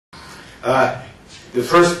The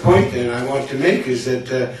first point then I want to make is that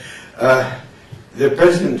the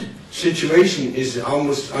present situation is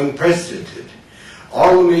almost unprecedented.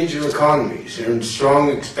 All the major economies are in strong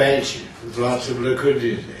expansion with lots of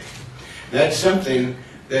liquidity today. That's something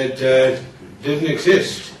that didn't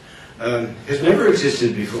exist, has never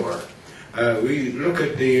existed before. We look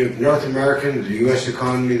at the North American, the US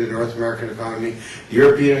economy, the North American economy, the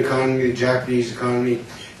European economy, the Japanese economy,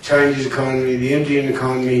 Chinese economy, the Indian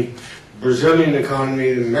economy, Brazilian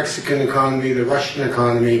economy, the Mexican economy, the Russian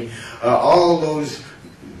economy. All those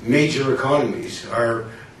major economies are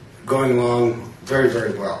going along very,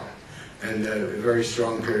 very well, and a very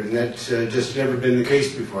strong period. And that's just never been the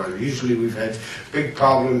case before. Usually we've had big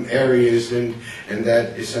problem areas, and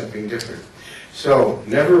that is something different. So,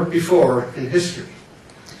 never before in history.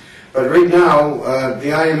 But right now, the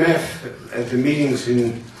IMF, at the meetings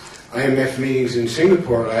IMF meetings in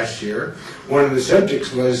Singapore last year, one of the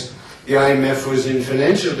subjects was the IMF was in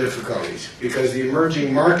financial difficulties because the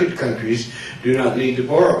emerging market countries do not need to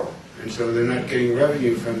borrow, and so they're not getting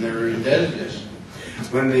revenue from their indebtedness.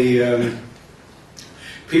 When the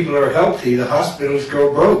people are healthy, the hospitals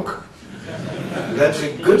go broke. That's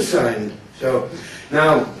a good sign. So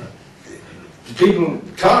now, people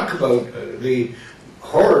talk about the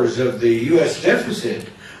horrors of the U.S. deficit,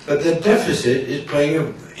 but the deficit is playing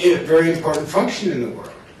a very important function in the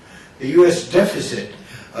world. The U.S. deficit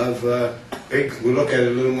of, we'll look at it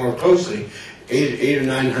a little more closely, $800 or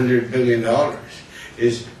 $900 billion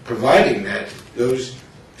is providing those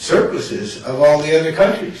surpluses of all the other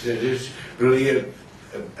countries. That is really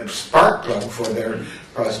a spark plug for their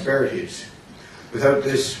prosperities. Without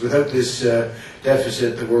this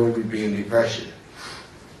deficit, the world would be in depression.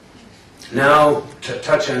 Now, to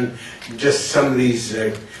touch on just some of these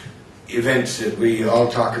events that we all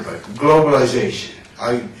talk about. Globalization.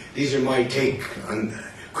 These are my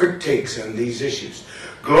quick takes on these issues.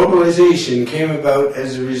 Globalization came about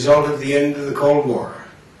as a result of the end of the Cold War.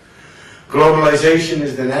 Globalization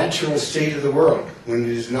is the natural state of the world when it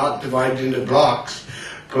is not divided into blocks,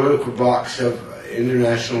 political blocks of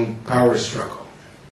international power struggle.